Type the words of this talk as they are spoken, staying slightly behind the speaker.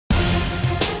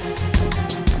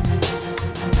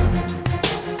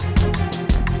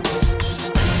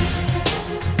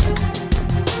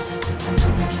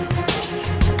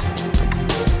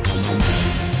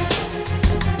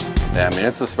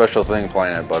it's a special thing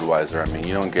playing at Budweiser. I mean,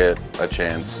 you don't get a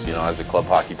chance, you know, as a club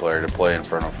hockey player to play in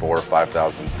front of 4,000 or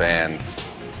 5,000 fans,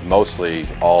 mostly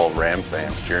all Ram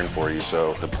fans cheering for you.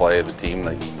 So to play the team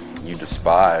that you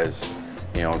despise,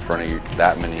 you know, in front of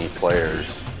that many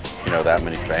players, you know, that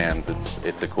many fans,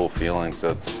 it's a cool feeling. So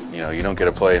it's, you know, you don't get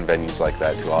to play in venues like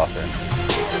that too often.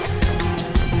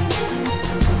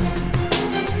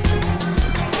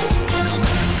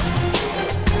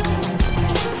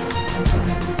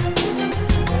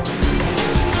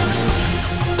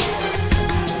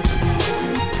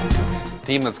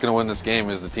 The team that's going to win this game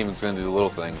is the team that's going to do the little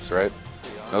things, right?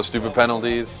 No stupid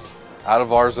penalties, out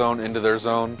of our zone, into their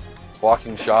zone,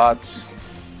 blocking shots,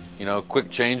 you know, quick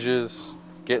changes,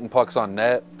 getting pucks on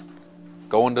net,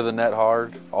 going to the net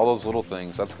hard, all those little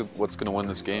things. That's what's going to win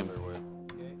this game.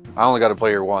 I only got to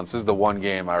play here once. This is the one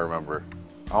game I remember.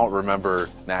 I don't remember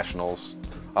nationals.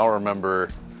 I don't remember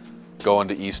going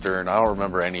to Eastern. I don't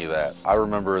remember any of that. I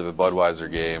remember the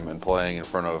Budweiser game and playing in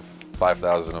front of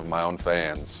 5,000 of my own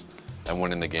fans and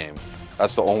winning the game.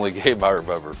 That's the only game I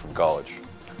remember from college.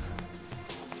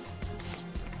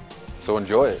 So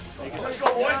enjoy it. Let's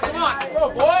go, boys. Come on. Let's go,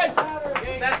 boys.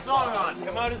 Get that song on.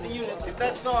 Come out as a unit. Get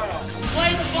that song on.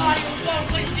 Play the body. Let's go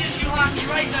play CSU hockey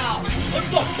right now. Let's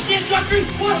go. CSU hockey.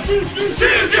 1, 2, 3.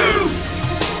 CSU!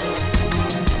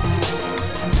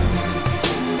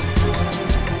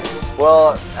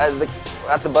 Well,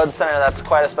 at the Bud Center, that's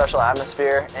quite a special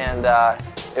atmosphere, and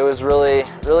it was really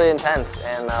intense.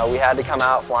 And we had to come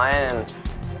out flying,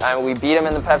 and we beat them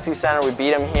in the Pepsi Center. We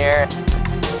beat them here.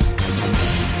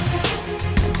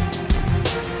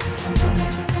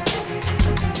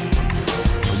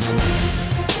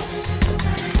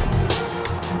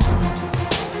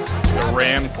 The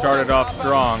Rams started off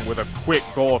strong with a quick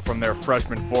goal from their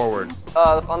freshman forward.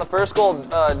 On the first goal,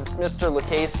 Mr.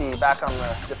 Lucchese, back on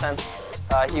the defense,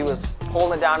 he was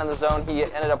holding it down in the zone. He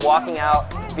ended up walking out,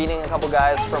 beating a couple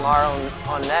guys from our own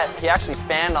on net. He actually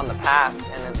fanned on the pass,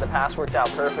 and the pass worked out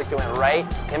perfect. It went right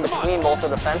in between both the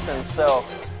defensemen. So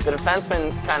the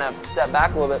defenseman kind of stepped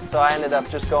back a little bit, so I ended up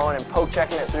just going and poke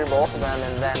checking it through both of them,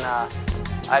 and then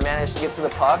I managed to get to the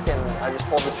puck, and I just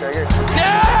pulled the trigger.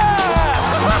 Yeah!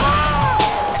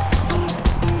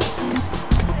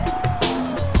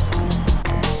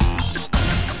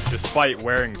 Despite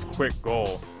Waring's quick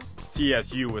goal,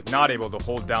 CSU was not able to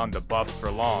hold down the Buffs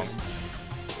for long.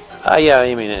 Yeah,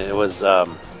 I mean, it was a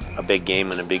big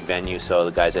game and a big venue, so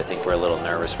the guys, I think, were a little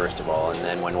nervous first of all. And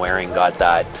then when Waring got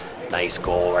that nice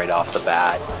goal right off the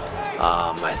bat,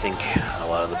 I think a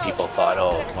lot of the people thought,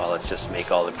 oh, well, let's just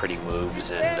make all the pretty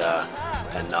moves and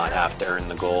not have to earn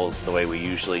the goals the way we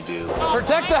usually do.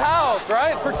 Protect the house,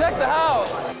 right? Protect the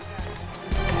house.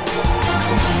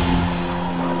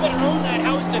 You better own that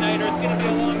house tonight, or it's going to be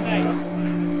a long night.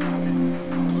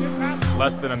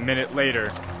 Less than a minute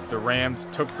later, the Rams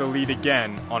took the lead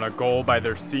again on a goal by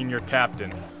their senior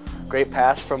captain. Great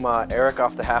pass from Eric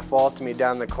off the half wall to me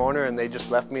down the corner, and they just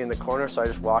left me in the corner, so I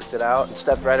just walked it out and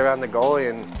stepped right around the goalie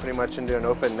and pretty much into an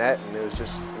open net, and it was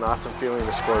just an awesome feeling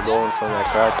to score a goal in front of that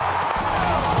crowd.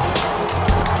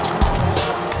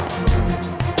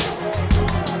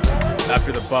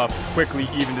 After the Buffs quickly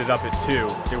evened it up at 2,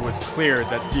 it was clear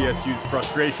that CSU's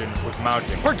frustration was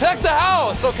mounting. Protect the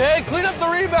house, okay? Clean up the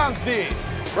rebounds, D.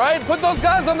 Right? Put those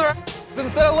guys on their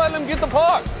instead of letting them get the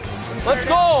puck. Let's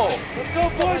go. Let's go,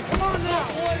 boys. Come on now,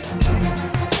 boys.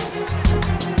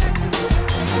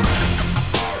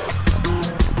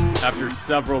 After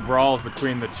several brawls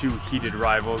between the two heated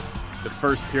rivals, the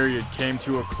first period came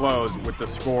to a close with the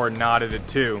score knotted at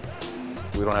 2.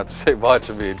 We don't have to say much.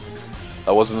 I mean,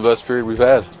 that wasn't the best period we've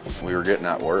had. We were getting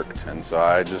outworked, and so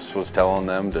I just was telling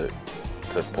them to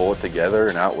pull it together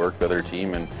and outwork the other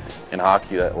team. And in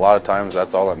hockey, a lot of times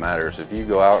that's all that matters. If you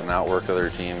go out and outwork the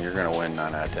other team, you're going to win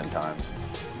 9 out of 10 times.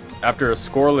 After a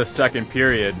scoreless second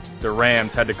period, the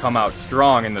Rams had to come out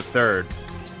strong in the third,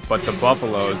 but the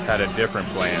Buffaloes had a different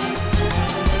plan.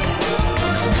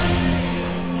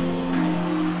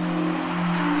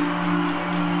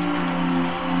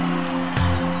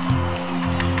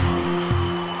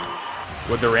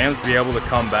 Would the Rams be able to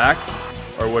come back,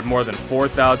 or would more than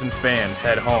 4,000 fans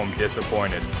head home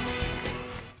disappointed?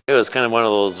 It was kind of one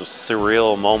of those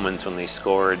surreal moments when they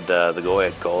scored the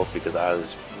go-ahead goal, because there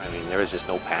was just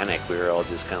no panic. We were all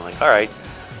just kind of like, all right,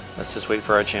 let's just wait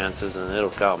for our chances and it'll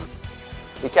come.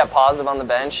 We kept positive on the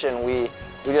bench, and we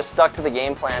just stuck to the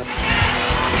game plan.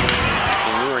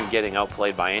 And we weren't getting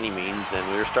outplayed by any means, and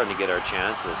we were starting to get our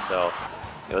chances, so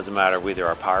it was a matter of whether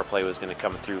our power play was going to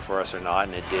come through for us or not,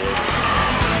 and it did.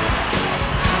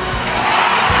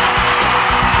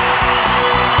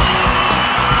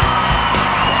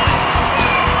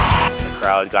 The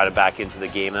crowd, got it back into the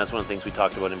game. And that's one of the things we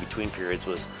talked about in between periods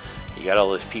was you got all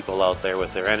those people out there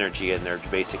with their energy, and they're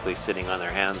basically sitting on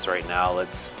their hands right now.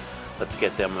 Let's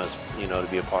get them as to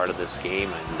be a part of this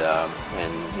game,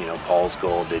 and Paul's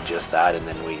goal did just that, and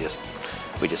then we just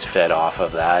fed off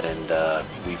of that, and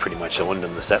we pretty much owned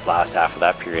them the last half of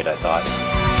that period, I thought.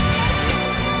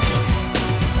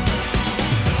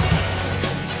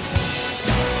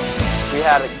 We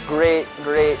had a great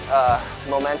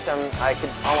momentum. I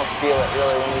could almost feel it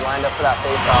really when we lined up for that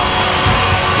face-off.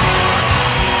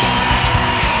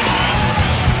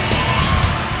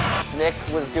 Nick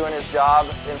was doing his job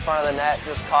in front of the net,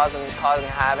 just causing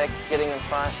havoc, getting in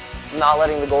front, not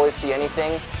letting the goalie see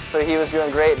anything. So he was doing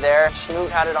great there. Schmoot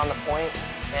had it on the point,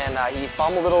 and he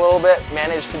fumbled it a little bit,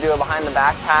 managed to do a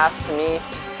behind-the-back pass to me.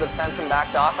 The defenseman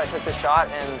backed off, I took the shot,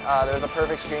 and there was a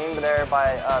perfect screen there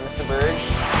by Mr. Burge.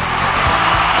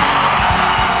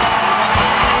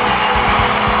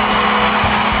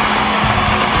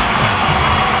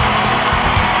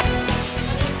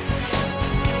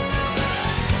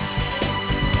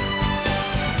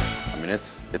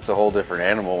 It's a whole different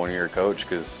animal when you're a coach,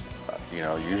 because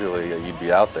usually you'd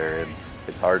be out there and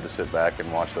it's hard to sit back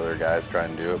and watch the other guys try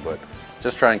and do it, but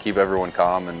just try and keep everyone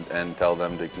calm and tell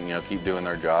them to keep doing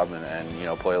their job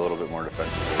and play a little bit more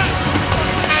defensively.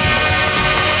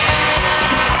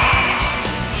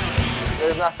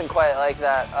 There's nothing quite like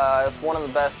that. It's one of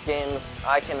the best games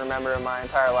I can remember in my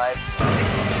entire life.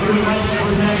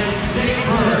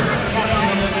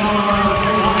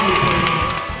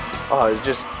 Oh, it was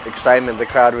just excitement. The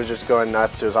crowd was just going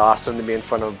nuts. It was awesome to be in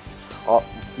front of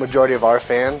majority of our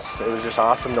fans. It was just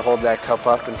awesome to hold that cup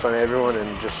up in front of everyone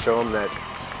and just show them that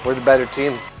we're the better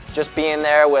team. Just being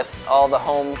there with all the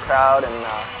home crowd and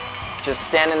just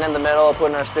standing in the middle,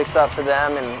 putting our sticks up for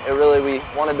them, and we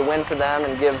wanted to win for them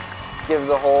and give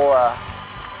the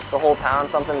whole town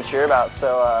something to cheer about.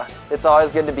 So it's always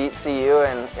good to beat CU,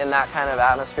 and in that kind of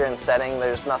atmosphere and setting,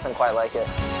 there's nothing quite like it.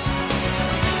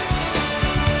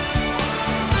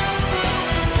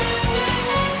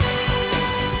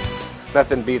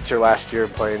 Nothing beats your last year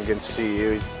playing against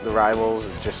CU, the rivals.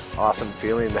 It's just an awesome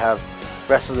feeling to have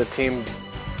the rest of the team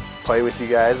play with you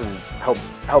guys and help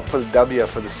for the W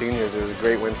for the seniors. It was a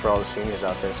great win for all the seniors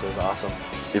out there, so it was awesome.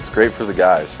 It's great for the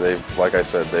guys. Like I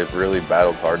said, they've really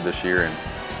battled hard this year, and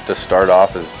to start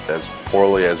off as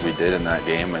poorly as we did in that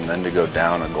game, and then to go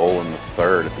down a goal in the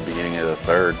third, at the beginning of the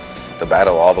third, to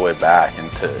battle all the way back and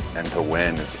to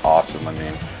win is awesome. I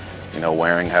mean,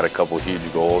 Waring had a couple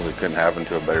huge goals. It couldn't happen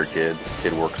to a better kid.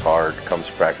 Kid works hard, comes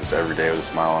to practice every day with a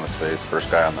smile on his face.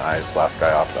 First guy on the ice, last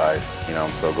guy off the ice.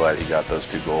 I'm so glad he got those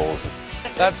 2 goals.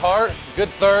 That's hard. Good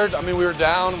third. I mean, we were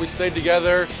down. We stayed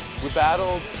together. We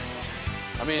battled.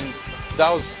 I mean,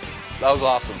 that was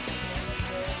awesome.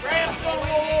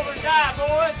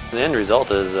 The end result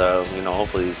is,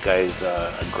 hopefully these guys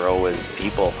grow as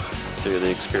people through the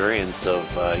experience of,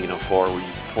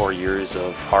 4 years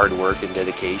of hard work and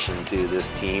dedication to this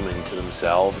team and to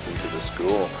themselves and to the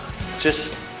school.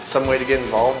 Just some way to get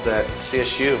involved at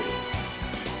CSU.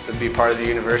 So to be part of the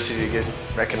university, to get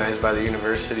recognized by the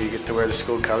university, get to wear the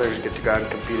school colors, get to go out and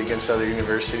compete against other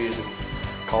universities and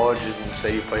colleges and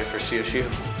say you play for CSU.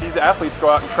 These athletes go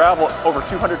out and travel over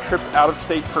 200 trips out of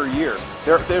state per year.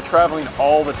 They're traveling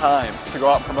all the time to go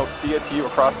out and promote CSU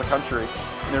across the country,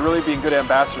 and they're really being good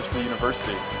ambassadors for the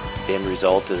university. The end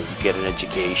result is get an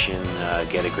education,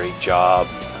 get a great job,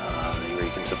 where you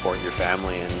can support your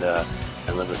family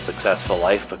and live a successful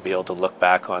life, but be able to look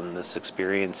back on this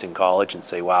experience in college and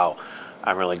say, wow,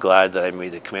 I'm really glad that I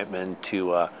made the commitment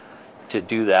to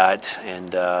do that,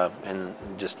 and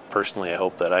just personally I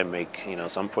hope that I make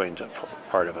some point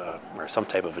part of or some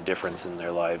type of a difference in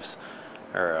their lives,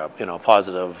 or a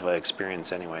positive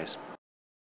experience anyways.